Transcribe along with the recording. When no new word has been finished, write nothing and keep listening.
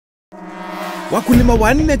Wakulima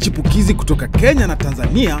 4 chipukizi kutoka Kenya na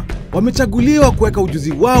Tanzania wamechaguliwa kuweka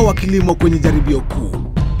ujuzi wao wa kilimo kwenye jaribio kuu.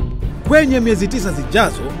 Kwenye miezi 9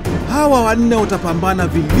 zijazo, hawa 4 watapambana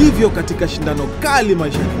vilivyo katika shindano kali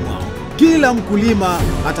maishani mwao. Kila mkulima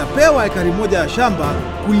atapewa ekari moja ya shamba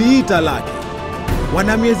kuliita lake.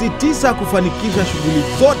 Wana miezi 9 kufanikisha shughuli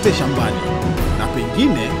zote shambani. Na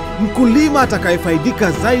pengine mkulima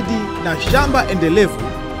atakayefaidika zaidi na shamba endelevu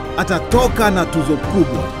atatoka na tuzo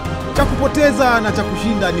kubwa. Cha kupoteza na cha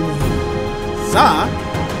kushinda ni muhimu. Saa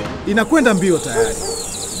inakwenda mbio tayari.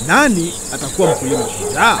 Nani atakuwa mkulima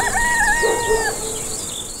shujaa?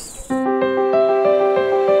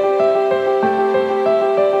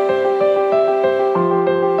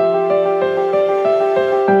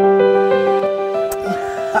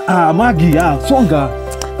 Magi, songa.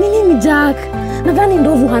 Nini Jack? Nadhani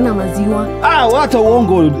ndovu hana maziwa. Wacha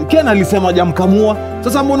uongo. Ken alisema hajamkamua.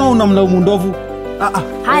 Sasa mbona unamlaumu ndovu?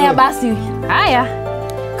 Haya basi. Haya.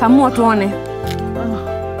 Kamua tuone.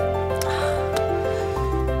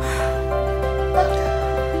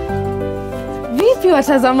 Vipi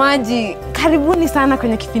watazamaji? Karibuni sana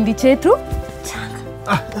kwenye kipindi chetu.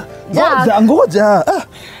 Ngoja.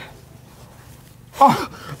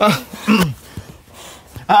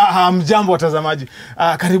 Mjambo watazamaji.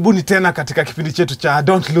 Karibuni tena katika kipindi chetu cha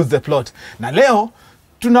Don't Lose the Plot. Na leo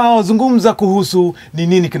tunazungumza kuhusu ni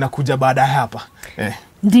nini kinakuja baada hapa.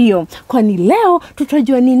 Ndio, kwani leo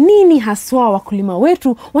tutajua ni nini haswa wakulima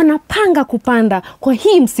wetu wanapanga kupanda kwa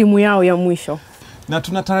hii msimu yao ya mwisho. Na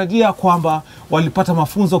tunatarajia kwamba walipata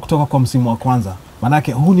mafunzo kutoka kwa msimu wa kwanza.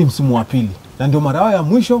 Manake huu ni msimu wa pili. Na ndio mara yao ya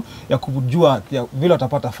mwisho ya kujua vile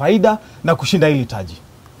watapata faida na kushinda hili taji.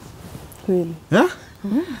 Kweli.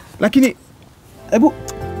 Lakini hebu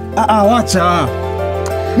wacha.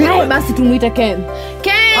 Hai basi tumuite Ken.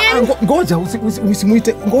 Ken! Ngoja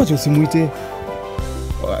usimuite. Ngoja usimuite.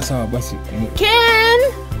 Sawa basi. Ken!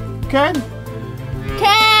 Ken!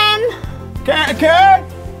 Ken! Ken! Ken!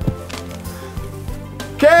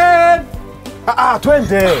 Ken!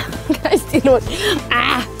 Twende.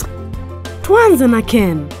 Tuanze na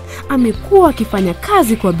Ken. Amekuwa akifanya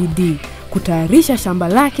kazi kwa bidii kutayarisha shamba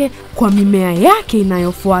lake kwa mimea yake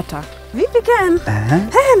inayofuata. Vipi Ken?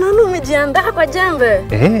 Naona umejiandaa kwa jembe.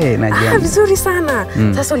 Najiandaa. Vizuri sana.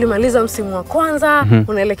 Sasa ulimaliza msimu wa kwanza,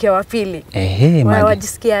 unaelekea wa pili. Wewe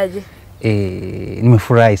wajisikiaje?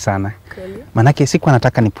 Nimefurahi sana. Manake sikuwa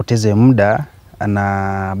nataka nipoteze muda,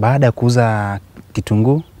 na baada ya kuuza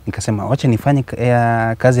kitunguu nikasema wacha nifanye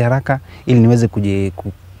kazi haraka ili niweze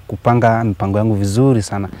kupanga mipango yangu vizuri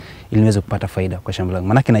sana ili niweze kupata faida kwa shamba langu.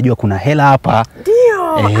 Manake najua kuna hela hapa. Ndio.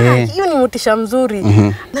 Hiyo ni motisha mzuri.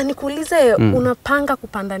 Na nikuulize, unapanga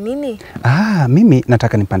kupanda nini? Mimi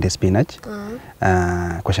nataka nipande spinach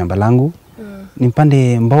kwa shamba langu.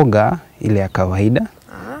 Nipande mboga ile ya kawaida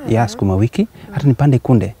ya sukuma wiki, hata nipande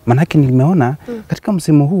kunde. Manake nimeona katika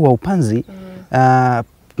msimu huu wa upanzi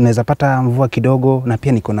tunaweza pata mvua kidogo, na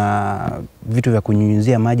pia niko na vitu vya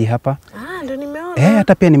kunyunyuzia maji hapa. Ndio nimeona.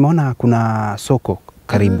 Hata pia nimeona kuna soko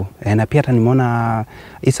karibu. Na pia hata nimeona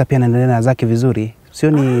Isa pia anaendelea na zake vizuri.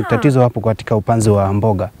 Sio ni tatizo hapo katika upanzi wa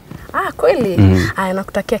mboga. Kweli.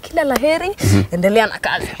 Nakutakia kila laheri. Endelea na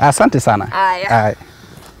kazi. Asante sana.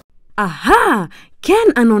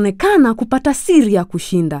 Ken anaonekana kupata siri ya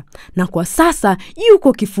kushinda, na kwa sasa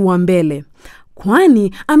yuko kifua mbele.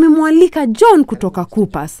 Kwani amemwalika John kutoka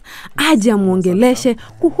Coopers aje amuongeleshe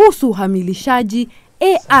kuhusu uhamilishaji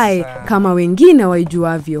AI kama wengine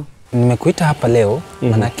waijuavyo. Nimekuita hapa leo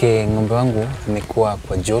manake ng'ombe wangu amekuwa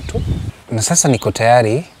kwa joto, na sasa niko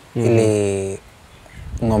tayari ili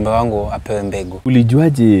ng'ombe wangu apewe mbegu.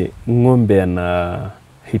 Ulijuaje ng'ombe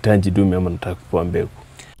anahitaji dume ama anataka kupewa mbegu?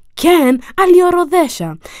 Ken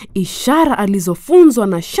aliorodhesha ishara alizofunzwa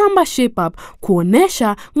na shamba shape up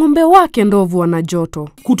kuonesha ng'ombe wake ndovu wana joto.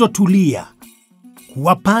 Kutotulia,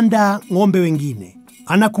 kuwapanda ng'ombe wengine,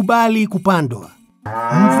 anakubali kupandwa,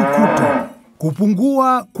 mvukuto,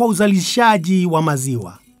 kupungua kwa uzalishaji wa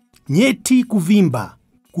maziwa, nyeti kuvimba,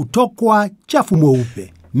 kutokwa chafu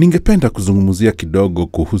mweupe. Ningependa kuzungumzia kidogo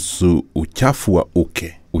kuhusu uchafu wa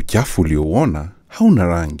uke. Uchafu uliouona hauna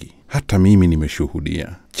rangi. Hata mimi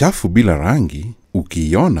nimeshuhudia. Chafu bila rangi,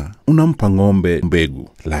 ukiiona unampa ng'ombe mbegu.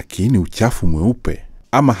 Lakini uchafu mweupe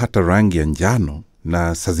ama hata rangi ya njano,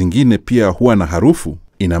 na saa zingine pia huwa na harufu,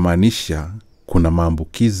 inamaanisha kuna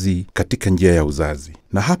maambukizi katika njia ya uzazi.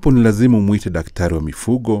 Na hapo ni lazima muite daktari wa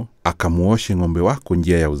mifugo akamuoshe ng'ombe wako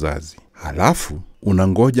njia ya uzazi. Halafu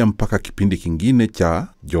unangoja mpaka kipindi kingine cha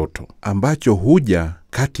joto ambacho huja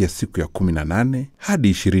kati ya siku ya 18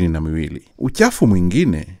 hadi 22. Uchafu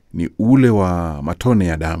mwingine ni ule wa matone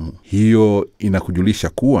ya damu. Hiyo inakujulisha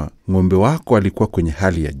kuwa ng'ombe wako alikuwa kwenye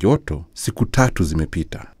hali ya joto siku 3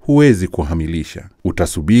 zimepita. Huwezi kuhamilisha.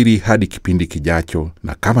 Utasubiri hadi kipindi kijacho,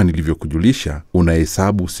 na kama nilivyokujulisha,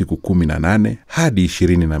 unahesabu siku 18 hadi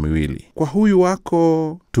 22. Kwa huyu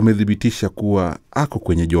wako tumethibitisha kuwa ako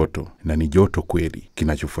kwenye joto, na ni joto kweli.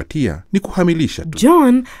 Kinachofuatia ni kuhamilisha tu.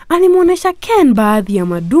 John alimwonyesha Ken baadhi ya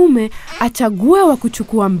madume achague wa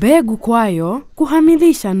kuchukua mbegu kwayo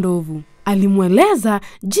kuhamilisha ndovu. Alimweleza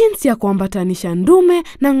jinsi ya kuambatanisha ndume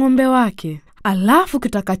na ng'ombe wake. Alafu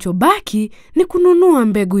kitakachobaki ni kununua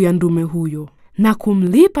mbegu ya ndume huyo na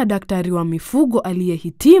kumlipa daktari wa mifugo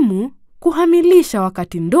aliyehitimu kuhamilisha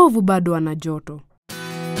wakati ndovu bado ana joto.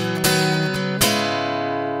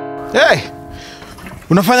 Hey!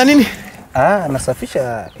 Unafanya nini?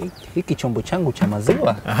 Nasafisha hiki chombo changu cha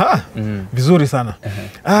maziwa. Aha. Vizuri sana.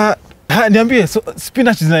 Niambie,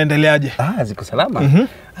 spinach zinaendeleaje? Ziko salama.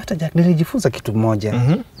 Hata Jack, nilijifunza kitu moja.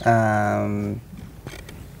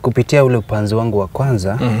 Kupitia ule upanzi wangu wa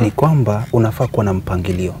kwanza ni kwamba unafaa kuwa na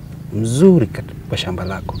mpangilio mzuri kwa shamba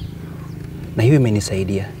lako. Na hiyo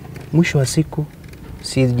imenisaidia. Mwisho wa siku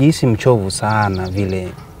sijihisi mchovu sana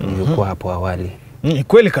vile nilikuwa hapo awali.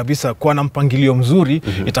 Kweli kabisa, kuwa na mpangilio mzuri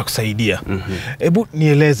itakusaidia. Hebu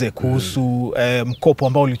nieleze kuhusu mkopo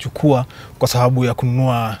ambao ulichukua kwa sababu ya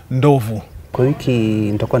kununua ndovu. Kwa wiki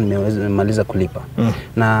nitakuwa nimemaliza kulipa.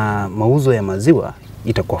 Na mauzo ya maziwa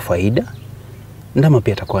itakuwa faida. Ndama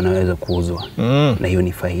pia atakuwa anaweza kuuzwa. Na hiyo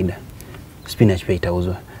ni faida. Spinach pia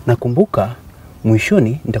itauzwa. Na kumbuka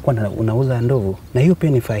mwishoni nitakuwa unauza ndovu, na hiyo pia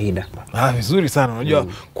ni faida. Vizuri sana. Unajua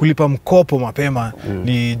kulipa mkopo mapema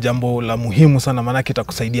ni jambo la muhimu sana, maana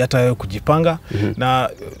itakusaidia hata wewe kujipanga. Na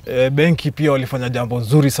benki pia walifanya jambo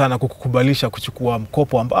nzuri sana kukukubalisha kuchukua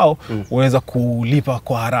mkopo ambao unaweza kulipa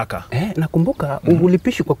kwa haraka. Na kumbuka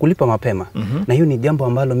ulipishi kwa kulipa mapema. Na hiyo ni jambo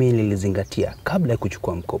ambalo mimi nilizingatia kabla ya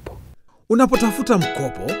kuchukua mkopo. Unapotafuta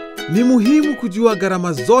mkopo, ni muhimu kujua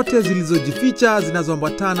gharama zote zilizojificha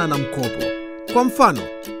zinazoambatana na mkopo. Kwa mfano,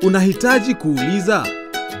 unahitaji kuuliza,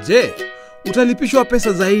 je, utalipishwa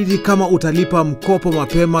pesa zaidi kama utalipa mkopo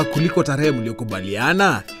mapema kuliko tarehe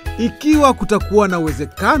mliokubaliana? Ikiwa kutakuwa na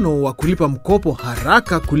uwezekano wa kulipa mkopo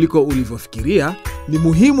haraka kuliko ulivyofikiria, ni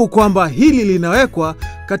muhimu kwamba hili linawekwa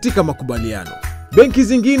katika makubaliano. Benki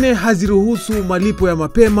zingine haziruhusu malipo ya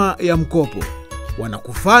mapema ya mkopo.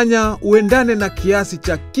 Wanakufanya uendane na kiasi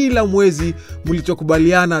cha kila mwezi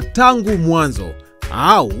mlichokubaliana tangu mwanzo,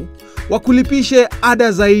 au wakulipishe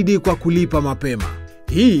ada zaidi kwa kulipa mapema.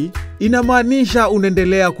 Hii inamaanisha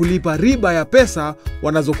unaendelea kulipa riba ya pesa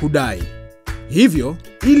wanazokudai. Hivyo,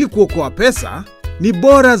 ili kuokoa pesa, ni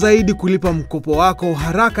bora zaidi kulipa mkopo wako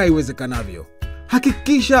haraka iwezekanavyo.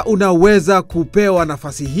 Hakikisha unaweza kupewa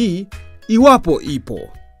nafasi hii iwapo ipo.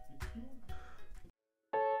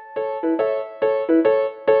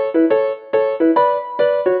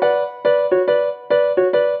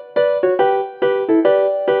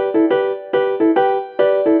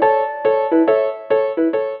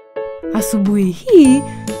 Asubuhi hii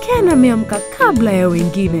Ken ameamka kabla ya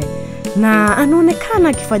wengine na anaonekana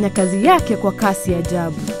akifanya kazi yake kwa kasi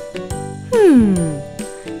ajabu.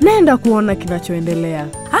 Nenda kuona kinachoendelea.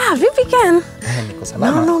 Vipi Ken? Niko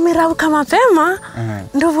salama. Naona umerauka mapema.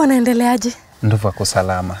 Ndovu anaendeleaje? Ndovu ako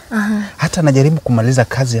salama. Hata najaribu kumaliza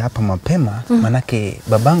kazi hapa mapema, manake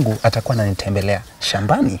babangu atakuwa ananitembelea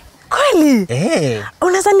shambani. Kweli?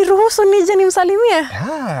 Unaweza niruhusu nije nimsalimie?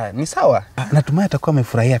 Ni sawa. Natumai atakuwa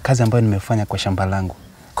amefurahia kazi ambayo nimefanya kwa shamba langu.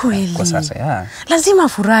 Kweli? Kwa sasa, Lazima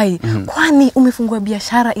furahi, kwani umefungua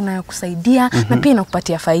biashara inayokusaidia na pia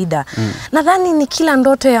inakupatia faida. Nadhani ni kila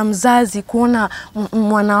ndoto ya mzazi kuona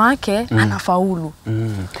mwana wake anafaulu.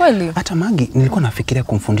 Kweli? Hata Magi nilikuwa nafikiria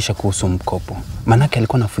kumfundisha kuhusu mkopo. Manake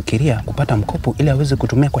alikuwa nafikiria kupata mkopo ili aweze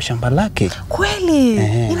kutumia kwa shamba lake. Kweli?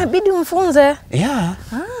 Inabidi umfunze.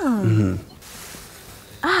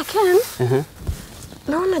 Ken?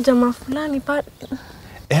 Naona jamaa fulani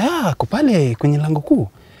kupale kwenye lango kuu.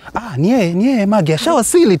 Ni yeye Magi,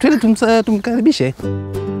 ashawasili. Twende tumkaribishe.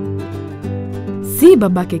 Si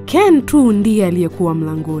babake Ken tu ndiye aliyekuwa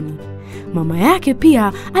mlangoni. Mama yake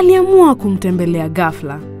pia aliamua kumtembelea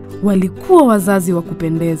ghafla. Walikuwa wazazi wa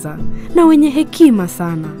kupendeza na wenye hekima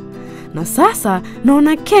sana. Na sasa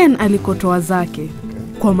naona Ken alikotoa zake.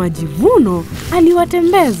 Kwa majivuno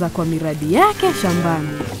aliwatembeza kwa miradi yake shambani.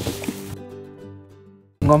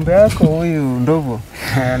 Ng'ombe yako huyu ndovu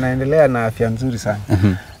anaendelea na afya nzuri sana.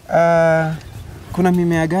 Kuna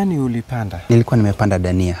mimea gani ulipanda? Nilikuwa nimepanda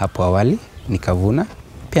dania hapo awali, nikavuna,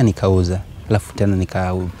 pia nikauza. Alafu tena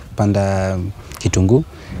nikapanda kitunguu,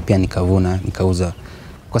 pia nikavuna, nikauza.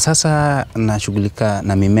 Kwa sasa nashughulika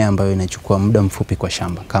na mimea ambayo inachukua muda mfupi kwa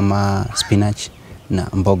shamba kama spinach na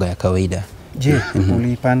mboga ya kawaida. Je,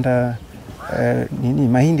 ulipanda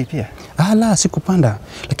mahindi pia? La, sikupanda,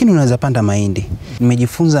 lakini unaweza panda mahindi.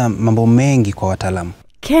 Nimejifunza mambo mengi kwa wataalamu.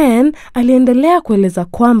 Ken aliendelea kueleza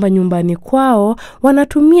kwamba nyumbani kwao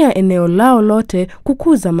wanatumia eneo lao lote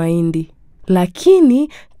kukuza mahindi. Lakini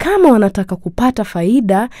kama wanataka kupata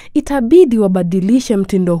faida, itabidi wabadilishe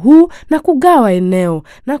mtindo huu na kugawa eneo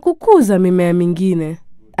na kukuza mimea mingine.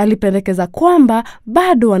 Alipendekeza kwamba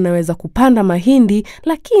bado wanaweza kupanda mahindi,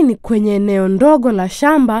 lakini kwenye eneo ndogo la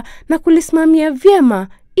shamba na kulisimamia vyema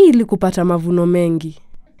ili kupata mavuno mengi.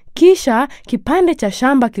 Kisha kipande cha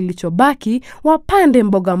shamba kilichobaki wapande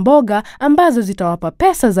mboga ambazo zitawapa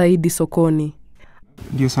pesa zaidi sokoni.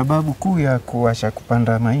 Ndio sababu kuu ya kuacha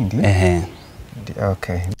kupanda mahindi?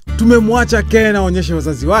 Okay. Tumemwacha Ken aonyeshe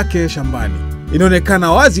wazazi wake shambani.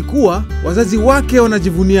 Inaonekana wazi kuwa wazazi wake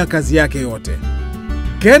wanajivunia kazi yake yote.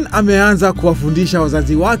 Ken ameanza kuwafundisha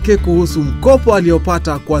wazazi wake kuhusu mkopo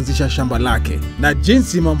aliopata kuanzisha shamba lake na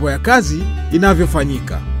jinsi mambo ya kazi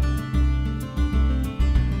inavyofanyika.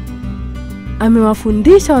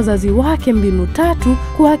 Amewafundisha wazazi wake mbinu 3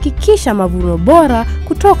 kuhakikisha mavuno bora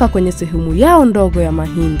kutoka kwenye sehemu yao ndogo ya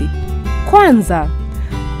mahindi. Kwanza,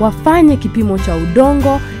 wafanye kipimo cha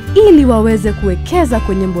udongo ili waweze kuwekeza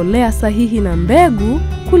kwenye mbolea sahihi na mbegu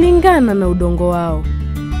kulingana na udongo wao.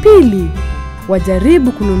 Pili,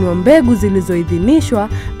 wajaribu kununua mbegu zilizoidhinishwa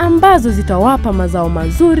ambazo zitawapa mazao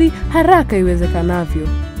mazuri haraka iwezekanavyo.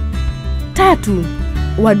 3,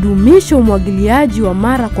 wadumishe umwagiliaji wa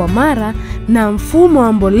mara kwa mara na mfumo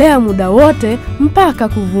wa mbolea muda wote mpaka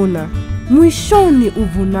kuvuna. Mwishoni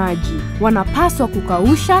uvunaji, wanapaswa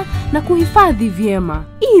kukausha na kuhifadhi vyema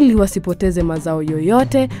ili wasipoteze mazao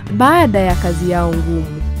yoyote baada ya kazi yao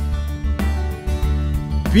ngumu.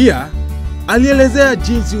 Pia alielezea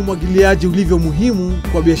jinsi umwagiliaji ulivyo muhimu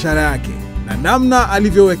kwa biashara yake na namna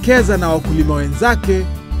alivyowekeza na wakulima wenzake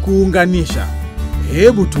kuunganisha.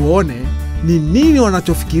 Hebu tuone ni nini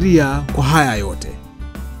wanachofikiria kwa haya yote.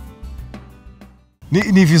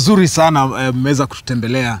 Ni vizuri sana mmeweza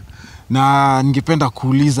kututembelea, na ningependa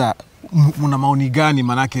kuuliza mna maoni gani,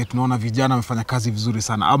 manake tunaona vijana wamefanya kazi vizuri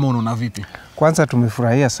sana, ama unaona vipi? Kwanza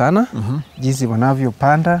tumefurahia sana jinsi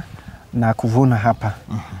wanavyopanda na kuvuna hapa.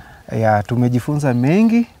 Ya, tumejifunza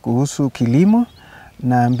mengi kuhusu kilimo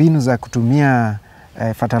na mbinu za kutumia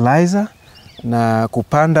fertilizer na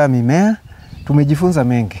kupanda mimea. Tumejifunza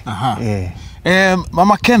mengi.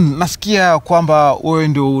 Mama Ken, nasikia kwamba wewe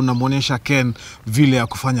ndio unamuonesha Ken vile ya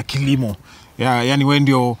kufanya kilimo. Yaani wewe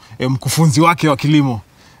ndio mkufunzi wake wa kilimo.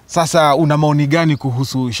 Sasa una maoni gani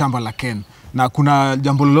kuhusu shamba la Ken? Na kuna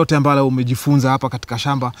jambo lolote ambalo umejifunza hapa katika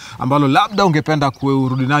shamba ambalo labda ungependa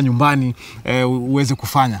kurudi na nyumbani uweze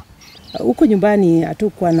kufanya? Huko nyumbani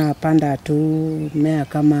hatukuwa napanda tu mimea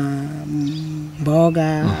kama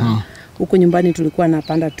mboga. Huko nyumbani tulikuwa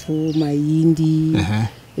napanda tu mahindi,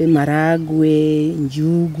 maragwe,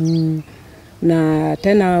 njugu. Na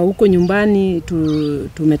tena huko nyumbani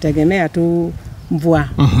tumetegemea tu mvua.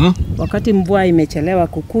 Wakati mvua imechelewa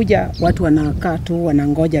kukuja, watu wanakaa tu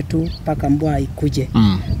wanangoja tu mpaka mvua ikuje.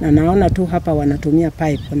 Na naona tu hapa wanatumia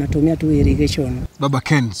pipe, wanatumia tu irrigation. Baba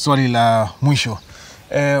Ken, swali la mwisho.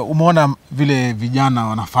 Umeona vile vijana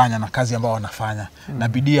wanafanya na kazi ambao wanafanya na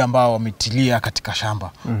bidii ambao wametilia katika shamba.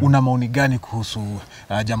 Una maoni gani kuhusu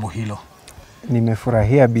jambo hilo?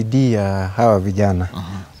 Nimefurahia bidii ya hawa vijana.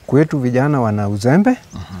 Kwetu vijana wana uzembe,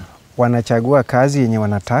 wanachagua kazi yenye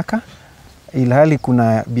wanataka, ilhali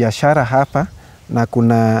kuna biashara hapa na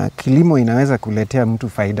kuna kilimo inaweza kuletea mtu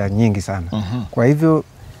faida nyingi sana. Kwa hivyo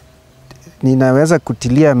ninaweza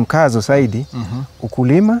kutilia mkazo zaidi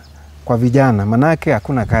ukulima kwa vijana, manake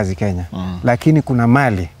hakuna kazi Kenya, lakini kuna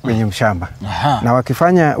mali kwenye mshamba. Na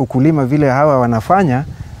wakifanya ukulima vile hawa wanafanya,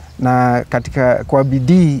 na katika kwa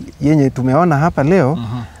bidii yenye tumeona hapa leo,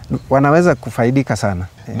 wanaweza kufaidika sana.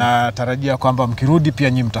 Na tarajia kwamba mkirudi pia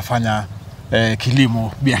nyinyi mtafanya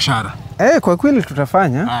kilimo biashara. Kwa kweli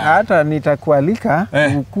tutafanya. Hata nitakualika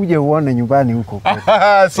ukuje uone nyumbani huko.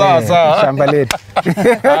 Sawa sawa. Shamba letu.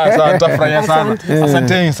 Sawa, tutafurahia sana.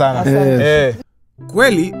 Asanteni sana.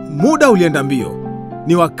 Kweli muda ulienda mbio.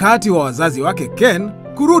 Ni wakati wa wazazi wake Ken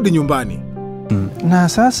kurudi nyumbani. Na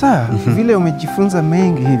sasa vile umejifunza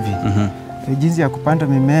mengi hivi, jinsi ya kupanda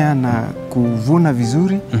mimea na kuvuna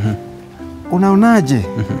vizuri, unaonaje?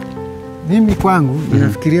 Mimi kwangu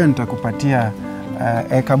ninafikiria nitakupatia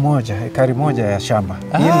ekari moja ya shamba.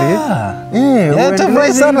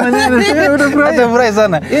 Utafurahi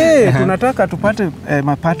sana. Tunataka tupate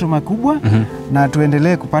mapato makubwa na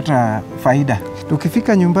tuendelee kupata faida.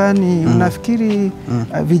 Tukifika nyumbani, unafikiri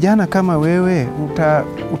vijana kama wewe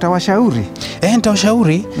utawashauri?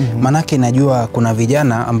 Nitawashauri, manake najua kuna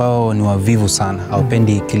vijana ambao ni wavivu sana,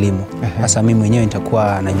 hawapendi kilimo. Sasa mimi mwenyewe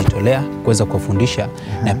nitakuwa najitolea kuweza kuwafundisha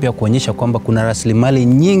na pia kuonyesha kwamba kuna rasilimali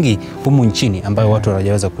nyingi humu nchini ambayo watu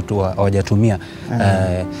hawajatumia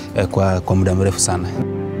kwa muda mrefu sana.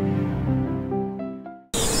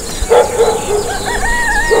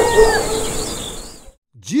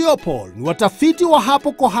 Geopol ni watafiti wa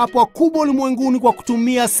hapo kwa hapo wakubwa ulimwenguni kwa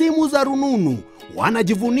kutumia simu za rununu.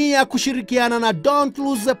 Wanajivunia kushirikiana na Don't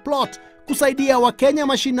Lose the Plot kusaidia Wakenya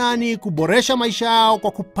mashinani kuboresha maisha yao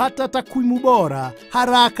kwa kupata takwimu bora,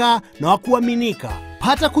 haraka na wa kuaminika.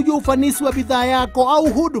 Pata kujua ufanisi wa bidhaa yako au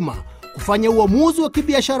huduma, kufanya uamuzi wa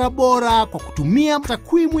kibiashara bora kwa kutumia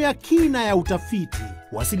takwimu ya kina ya utafiti.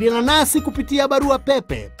 Wasiliana nasi kupitia barua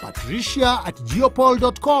pepe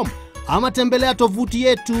patricia@geopol.com ama tembelea tovuti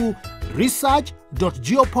yetu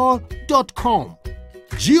research.geopol.com.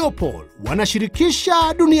 Geopol wanashirikisha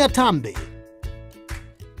dunia tambe.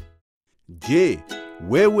 Je,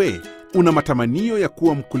 wewe una matamanio ya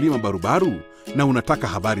kuwa mkulima barubaru na unataka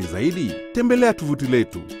habari zaidi? Tembelea tovuti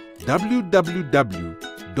letu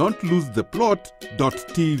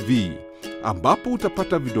www.don'tlosetheplot.tv ambapo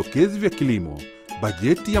utapata vidokezi vya kilimo,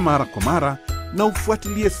 bajeti ya mara kwa mara na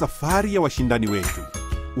ufuatilie safari ya washindani wetu.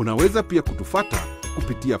 Unaweza pia kutufuata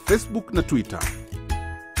kupitia Facebook na Twitter.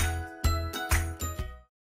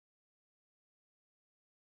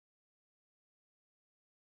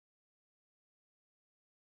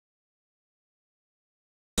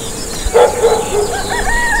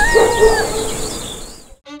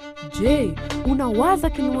 Je, unawaza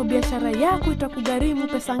kilimo biashara yako itakugharimu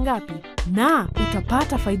pesa ngapi? Na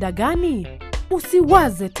utapata faida gani?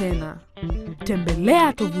 Usiwaze tena.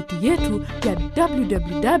 Tembelea tovuti yetu ya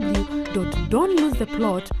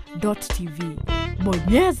www.don'tlosetheplot.tv.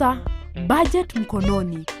 Bonyeza budget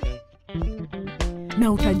mkononi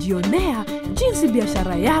na utajionea jinsi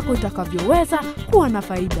biashara yako itakavyoweza kuwa na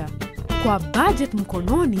faida. Kwa budget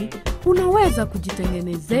mkononi, unaweza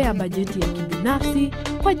kujitengenezea bajeti ya kibinafsi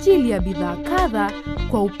kwa ajili ya bidhaa kadha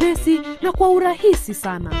kwa upesi na kwa urahisi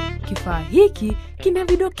sana. Kifaa hiki kina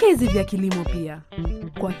vidokezi vya kilimo pia.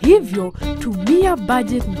 Kwa hivyo, tumia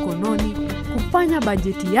budget mkononi kufanya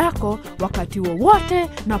bajeti yako wakati wowote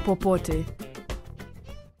na popote.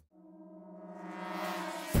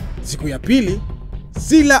 Siku ya pili,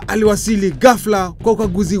 Sila aliwasili ghafla kwa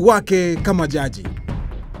ukaguzi wake kama jaji.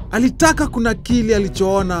 Alitaka kunakili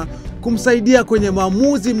alichoona kumsaidia kwenye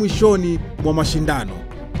maamuzi mwishoni mwa mashindano.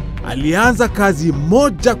 Alianza kazi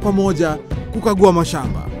moja kwa moja kukagua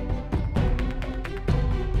mashamba.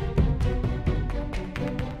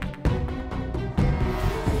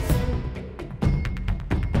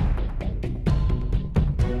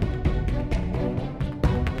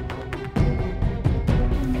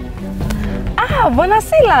 Bwana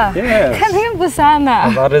Sila. Yes. Karibu sana.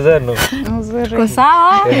 Habari zenu? Nzuri. Kwa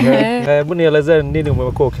sawa? Hebu nielezee nini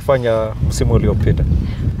umekuwa ukifanya msimu uliopita?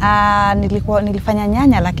 Nilifanya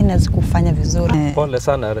nyanya lakini hazikufanya vizuri. Pole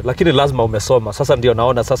sana, lakini lazima umesoma. Sasa ndio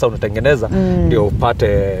naona sasa unatengeneza ndio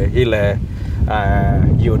upate ile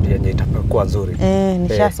yield yenye itakuwa nzuri.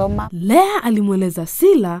 Nishasoma. Leah alimweleza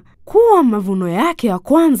Sila kuwa mavuno yake ya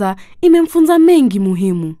kwanza imemfunza mengi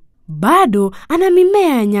muhimu. Bado ana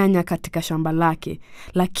mimea ya nyanya katika shamba lake,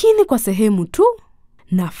 lakini kwa sehemu tu.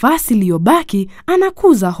 Nafasi iliyobaki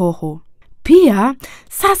anakuza hoho. Pia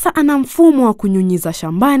sasa ana mfumo wa kunyunyiza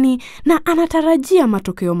shambani na anatarajia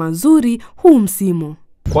matokeo mazuri huu msimu.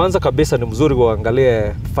 Kwanza kabisa ni mzuri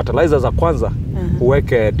uangalie fertilizer za kwanza,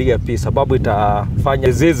 uweke DAP sababu itafanya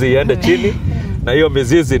mizizi iende chini na hiyo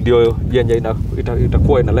mizizi ndio yenye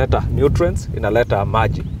itakuwa inaleta nutrients, inaleta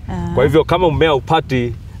maji. Kwa hivyo kama mmea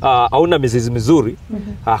upati hauna mizizi mizuri,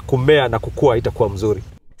 kumea na kukua itakuwa mzuri.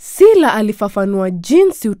 Sila alifafanua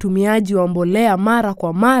jinsi utumiaji wa mbolea mara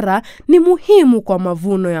kwa mara ni muhimu kwa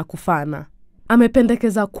mavuno ya kufana.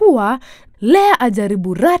 Amependekeza kuwa Leah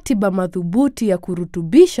ajaribu ratiba madhubuti ya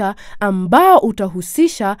kurutubisha ambao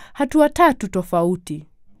utahusisha hatua 3 tofauti.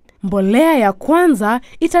 Mbolea ya kwanza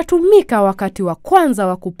itatumika wakati wa kwanza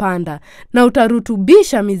wa kupanda na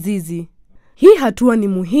utarutubisha mizizi. Hii hatua ni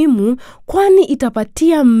muhimu kwani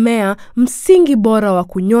itapatia mmea msingi bora wa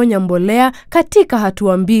kunyonya mbolea katika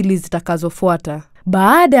hatua 2 zitakazofuata.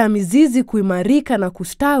 Baada ya mizizi kuimarika na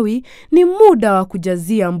kustawi, ni muda wa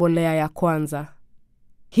kujazia mbolea ya kwanza.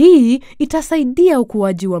 Hii itasaidia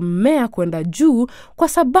ukuaji wa mmea kwenda juu kwa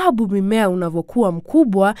sababu mimea unavyokuwa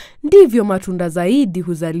mkubwa ndivyo matunda zaidi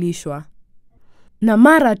huzalishwa. Na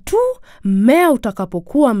mara tu mmea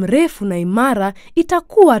utakapokuwa mrefu na imara,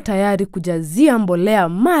 itakuwa tayari kujazia mbolea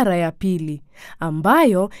mara ya pili,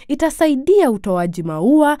 ambayo itasaidia utoaji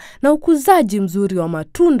maua na ukuzaji mzuri wa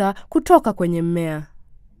matunda kutoka kwenye mmea.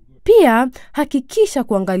 Pia hakikisha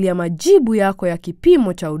kuangalia majibu yako ya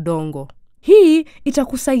kipimo cha udongo. Hii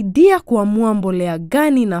itakusaidia kuamua mbolea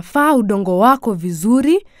gani inafaa udongo wako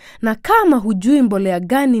vizuri, na kama hujui mbolea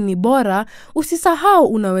gani ni bora, usisahau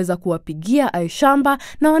unaweza kuwapigia aishamba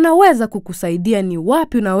na wanaweza kukusaidia ni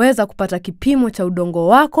wapi unaweza kupata kipimo cha udongo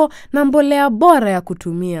wako na mbolea bora ya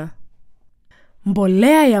kutumia.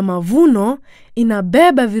 Mbolea ya mavuno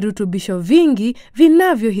inabeba virutubisho vingi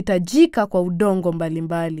vinavyohitajika kwa udongo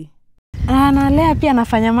mbalimbali. Na Lea pia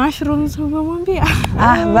anafanya mushrooms, umemwambia?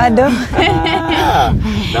 Bado.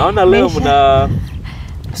 Naona leo mna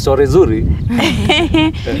story nzuri.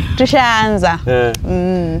 Tushaanza.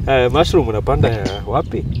 Mushroom unapanda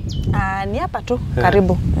wapi? Ni hapa tu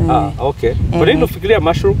karibu. Okay. Kwa nini unafikiria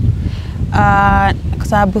mushroom? Kwa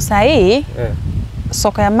sababu saa hii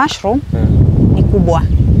soko ya mushroom ni kubwa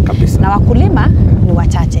kabisa, na wakulima ni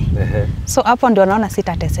wachache. So hapo ndio naona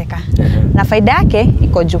sitateseka. Na faida yake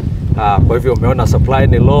iko juu. Kwa hivyo umeona supply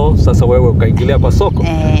ni low, sasa wewe ukaingilia kwa soko.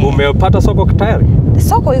 Umepata soko tayari?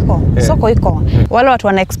 Soko iko, soko iko. Wale watu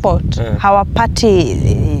wana export hawapati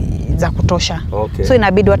za kutosha. So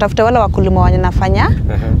inabidi watafute wale wakulima wanafanya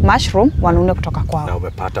mushroom wanunue kutoka kwao. Na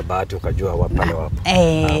umepata bahati ukajua pale wapo.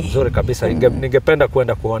 Nzuri kabisa. Ningependa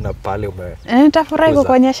kwenda kuona pale nitafurahi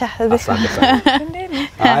kukuonyesha. Asante sana.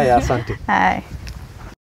 Haya, asante. Hai.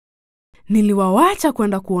 Niliwawacha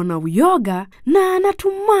kwenda kuona uyoga na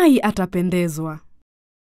natumai atapendezwa.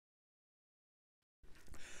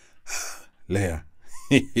 Lea,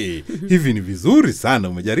 hivi ni vizuri sana,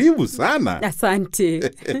 umejaribu sana.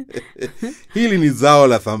 Asante. Hili ni zao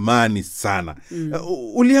la thamani sana.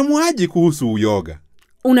 Uliamuaje kuhusu uyoga?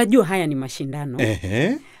 Unajua haya ni mashindano.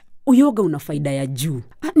 Uyoga una faida ya juu.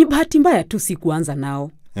 Ni bahati mbaya tu sikuanza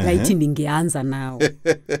nao. Laiti ningeanza nao.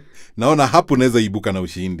 Naona hapo naweza ibuka na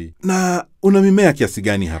ushindi. Na una mimea kiasi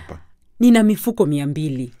gani hapa? Nina mifuko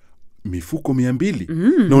 200. Mifuko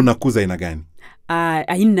 200? Na unakuza aina gani?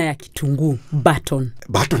 Aina ya kitunguu, button.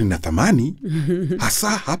 Button ina thamani? Hasa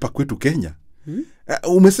hapa kwetu Kenya.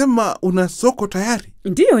 Umesema una soko tayari?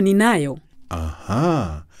 Ndiyo, ninayo.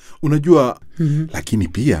 Aha. Unajua, lakini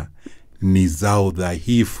pia ni zao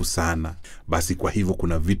dhaifu sana. Basi kwa hivyo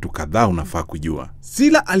kuna vitu kadhaa unafaa kujua.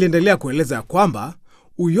 Sila aliendelea kueleza ya kwamba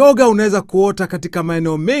uyoga unaweza kuota katika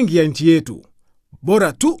maeneo mengi ya nchi yetu.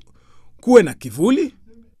 Bora tu kuwe na kivuli,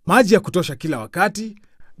 maji ya kutosha kila wakati,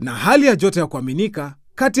 na hali ya joto ya kuaminika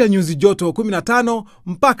kati ya nyuzi joto 15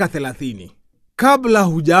 mpaka 30. Kabla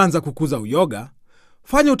hujaanza kukuza uyoga,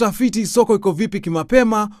 fanya utafiti soko iko vipi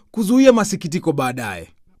kimapema kuzuia masikitiko baadaye.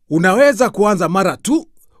 Unaweza kuanza mara tu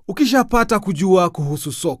ukishapata kujua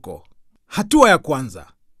kuhusu soko. Hatua ya kwanza,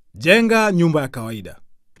 jenga nyumba ya kawaida.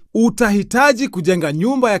 Utahitaji kujenga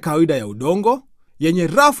nyumba ya kawaida ya udongo yenye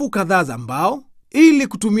rafu kadhaa za mbao ili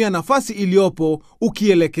kutumia nafasi iliyopo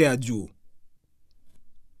ukielekea juu.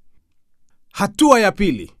 Hatua ya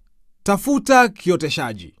pili, tafuta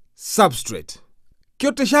kioteshaji, substrate.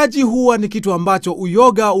 Kioteshaji huwa ni kitu ambacho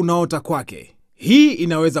uyoga unaota kwake. Hii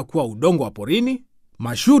inaweza kuwa udongo wa porini,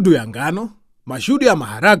 mashudu ya ngano, mashudu ya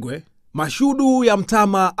maharagwe, mashudu ya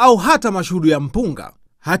mtama au hata mashudu ya mpunga.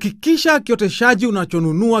 Hakikisha kioteshaji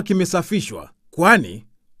unachonunua kimesafishwa, kwani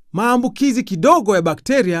maambukizi kidogo ya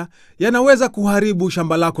bakteria yanaweza kuharibu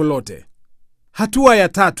shamba lako lote. Hatua ya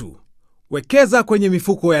tatu, wekeza kwenye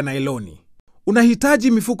mifuko ya nailoni.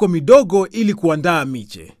 Unahitaji mifuko midogo ili kuandaa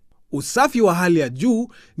miche. Usafi wa hali ya juu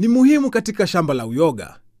ni muhimu katika shamba la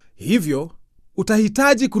uyoga. Hivyo,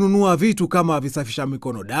 utahitaji kununua vitu kama visafisha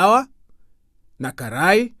mikono dawa na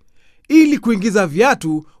karai ili kuingiza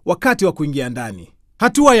viatu wakati wa kuingia ndani.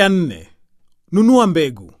 Hatua ya 4, nunua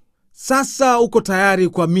mbegu. Sasa uko tayari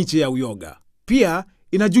kwa miche ya uyoga. Pia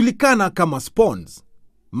inajulikana kama spawns.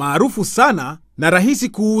 Maarufu sana na rahisi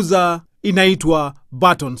kuuza, inaitwa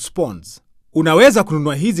button spawns. Unaweza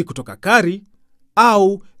kununua hizi kutoka Kari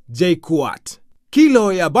au JKUAT.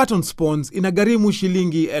 Kilo ya button spawns inagharimu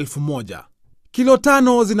shilingi 1000. Kilo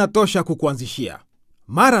 5 zinatosha kukuanzishia.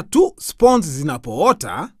 Mara tu spawns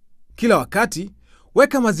zinapoota, kila wakati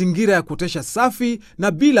weka mazingira ya kutesha safi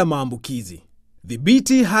na bila maambukizi.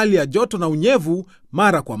 Dhibiti hali ya joto na unyevu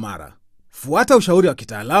mara kwa mara. Fuata ushauri wa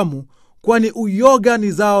kitaalamu, kwani uyoga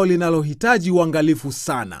ni zao linalohitaji uangalifu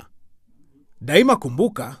sana. Daima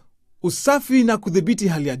kumbuka, usafi na kudhibiti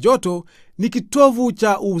hali ya joto ni kitovu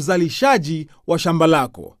cha uzalishaji wa shamba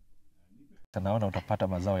lako. Naona utapata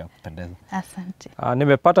mazao ya kupendeza. Asante.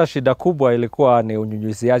 Nimepata shida kubwa ilikuwa ni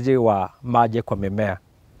unyunyiziaji wa maji kwa mimea.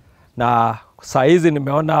 Na saa hizi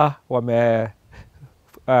nimeona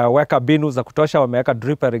wameweka mbinu za kutosha, wameweka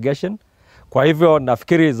drip irrigation. Kwa hivyo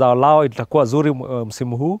nafikiri zao lao itakuwa zuri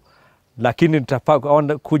msimu huu, lakini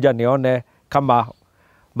nitakuja nione kama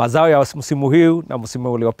mazao ya msimu huu na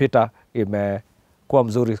msimu uliopita imekuwa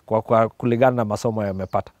mzuri kwa kulingana na masomo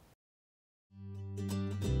yamepata.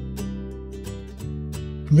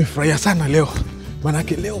 Nimefurahia sana leo.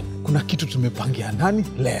 Manake leo kuna kitu tumepangia ndani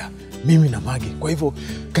Leah, mimi na Magi. Kwa hivyo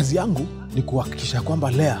kazi yangu ni kuhakikisha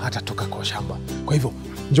kwamba Leah hatatoka kwa shamba. Kwa hivyo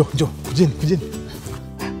njoo, kujeni.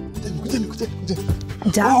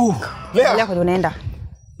 Jack. Oh, Leah. Leo unaenda?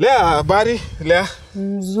 Leah, habari? Leah.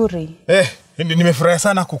 Mzuri. Nimefurahia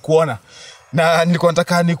sana kukuona. Na nilikuwa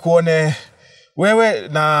nataka nikuone wewe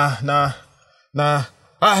na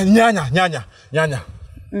nyanya.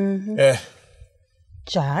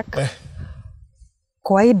 Jack.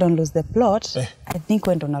 Kwa hii don't lose the plot. I think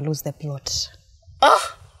wewe ndo lose the plot.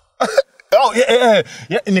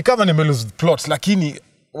 Ni kama nime lose the plot, lakini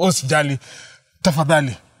usijali.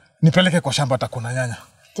 Tafadhali nipeleke kwa shamba takuna nyanya.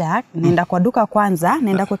 Jack, nenda kwa duka kwanza,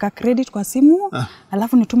 nenda kuweka credit kwa simu,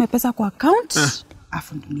 alafu nitume pesa kwa account,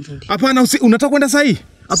 afu nirudi. Hapana, unataka kwenda sahi?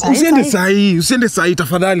 Usiende sahi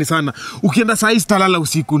tafadhali sana. Ukienda sahi sitalala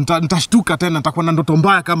usiku, nitashtuka tena, nitakuwa na ndoto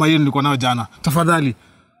mbaya kama hiyo nilikuwa nayo jana. Tafadhali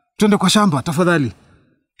twende kwa shamba tafadhali.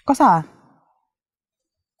 Kwa sawa?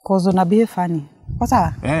 Kozo na be funny. Kwa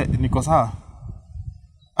sawa? Niko sawa.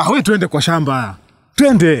 Wewe twende kwa shamba.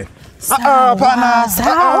 Twende. Hapana.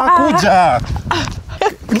 Kuja.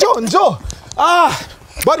 Njoo.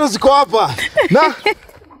 Bado ziko hapa. Na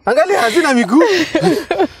angalia hazina miguu.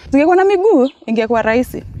 Zingekuwa na miguu ingekuwa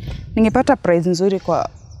rahisi. Ningepata price nzuri kwa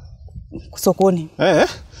sokoni.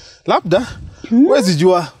 Labda huwezi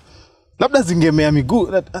jua. Labda zingemea miguu.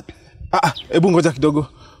 Hebu ngoja kidogo.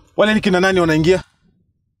 Wale ni kina nani wanaingia?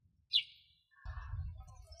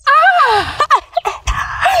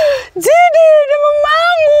 Jidi, ni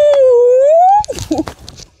mamangu.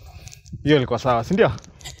 Hiyo ilikuwa sawa, si ndio?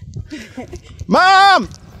 Mam!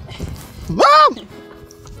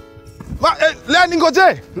 Leah,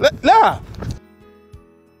 ningoje. Leah.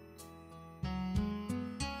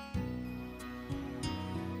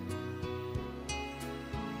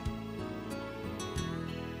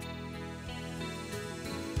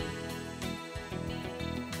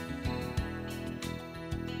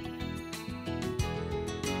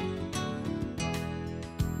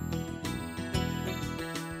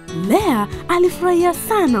 Leah alifurahia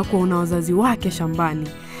sana kuona wazazi wake shambani,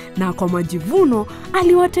 na kwa majivuno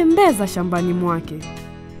aliwatembeza shambani mwake.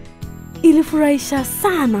 Ilifurahisha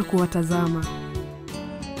sana kuwatazama.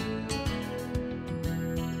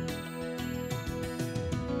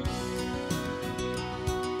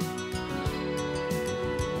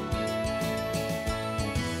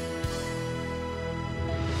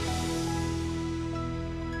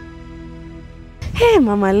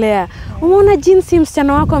 Mama Leah, umeona jinsi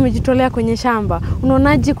msichana wako amejitolea kwenye shamba?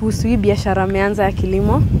 Unaonaje kuhusu hii biashara ameanza ya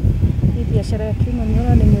kilimo? Hii biashara ya kilimo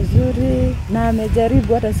niona ni nzuri na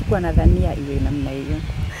amejaribu, hata siku anadhania iwe namna hiyo.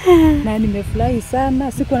 Na nimefurahi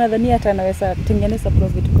sana, siku anadhania hata anaweza tengeneza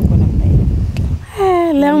profit kwa namna hiyo.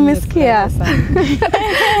 Leo umesikia?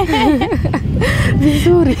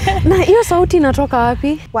 Vizuri. Na hiyo sauti inatoka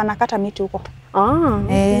wapi? Wanakata miti huko.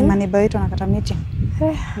 Maneba wetu wanakata miti.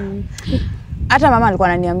 Hata mama alikuwa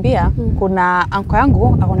ananiambia kuna anko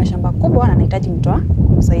yangu akona shamba kubwa na anahitaji mtu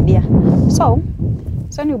kumsaidia. So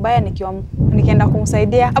ni ubaya nikienda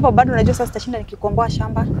kumsaidia. Hapo bado unajua sasa sitashinda nikikomboa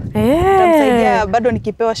shamba. Nitamsaidia bado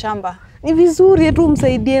nikipewa shamba. Ni vizuri tu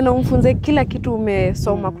umsaidie na umfunze kila kitu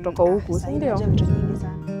umesoma kutoka huku, si ndio?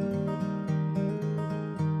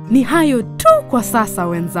 Ni hayo tu kwa sasa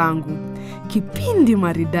wenzangu. Kipindi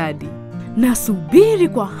maridadi. Nasubiri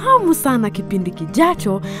kwa hamu sana kipindi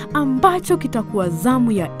kijacho ambacho kitakuwa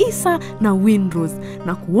zamu ya Isa na Windrose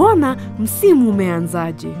na kuona msimu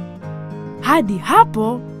umeanzaje. Hadi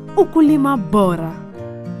hapo, ukulima bora.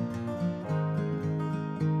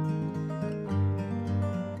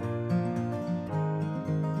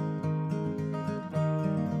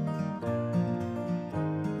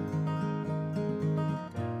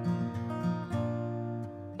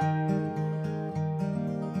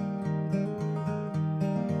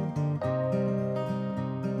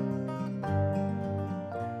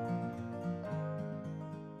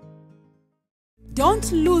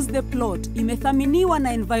 Don't lose the plot imethaminiwa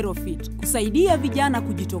na Envirofit kusaidia vijana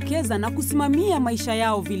kujitokeza na kusimamia maisha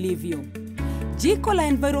yao vilivyo. Jiko la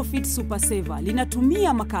Envirofit Super Saver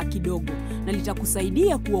linatumia makaa kidogo na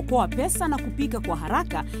litakusaidia kuokoa pesa na kupika kwa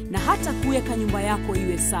haraka na hata kuweka nyumba yako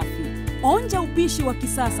iwe safi. Onja upishi wa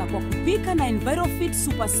kisasa kwa kupika na Envirofit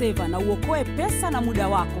Super Saver na uokoe pesa na muda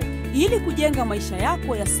wako ili kujenga maisha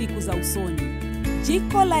yako ya siku za usoni.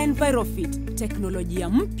 Jiko la Envirofit, teknolojia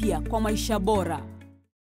mpya kwa maisha bora.